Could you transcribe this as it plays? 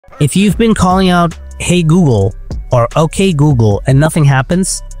If you've been calling out "Hey Google" or "Okay Google" and nothing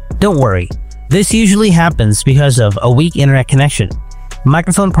happens, don't worry. This usually happens because of a weak internet connection,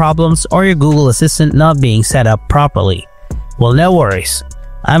 microphone problems, or your Google Assistant not being set up properly. Well, no worries.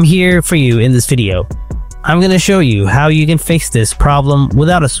 I'm here for you in this video. I'm going to show you how you can fix this problem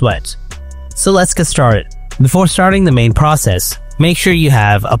without a sweat. So let's get started. Before starting the main process, make sure you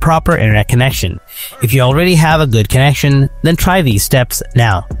have a proper internet connection. If you already have a good connection, then try these steps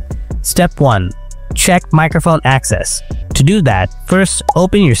now. Step 1. Check microphone access. To do that, first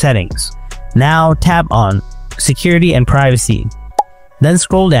open your settings. Now tap on Security and Privacy. Then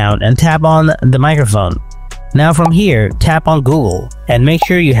scroll down and tap on the microphone. Now from here, tap on Google and make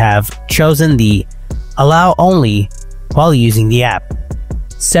sure you have chosen the Allow Only while using the app.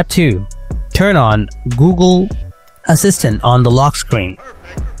 Step 2. Turn on Google Assistant on the lock screen.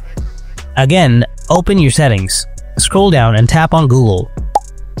 Again, open your settings. Scroll down and tap on Google.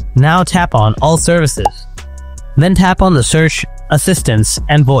 Now tap on All Services. Then tap on the Search, Assistants,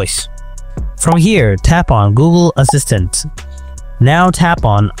 and Voice. From here, tap on Google Assistant. Now tap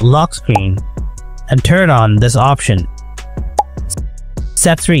on Lock Screen and turn on this option.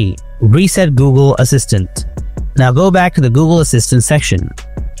 Step 3. Reset Google Assistant. Now go back to the Google Assistant section.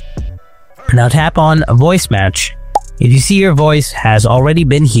 Now tap on Voice Match. If you see your voice has already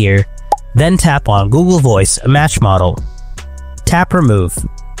been here, then tap on Google Voice Match Model. Tap Remove.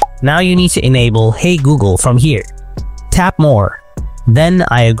 Now you need to enable Hey Google from here. Tap More. Then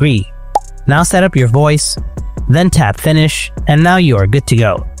I agree. Now set up your voice, then tap Finish, and now you are good to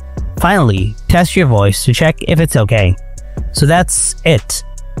go. Finally, test your voice to check if it's okay. So that's it.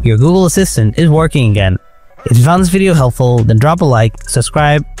 Your Google Assistant is working again. If you found this video helpful, then drop a like,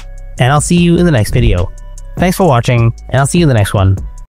 subscribe, and I'll see you in the next video. Thanks for watching, and I'll see you in the next one.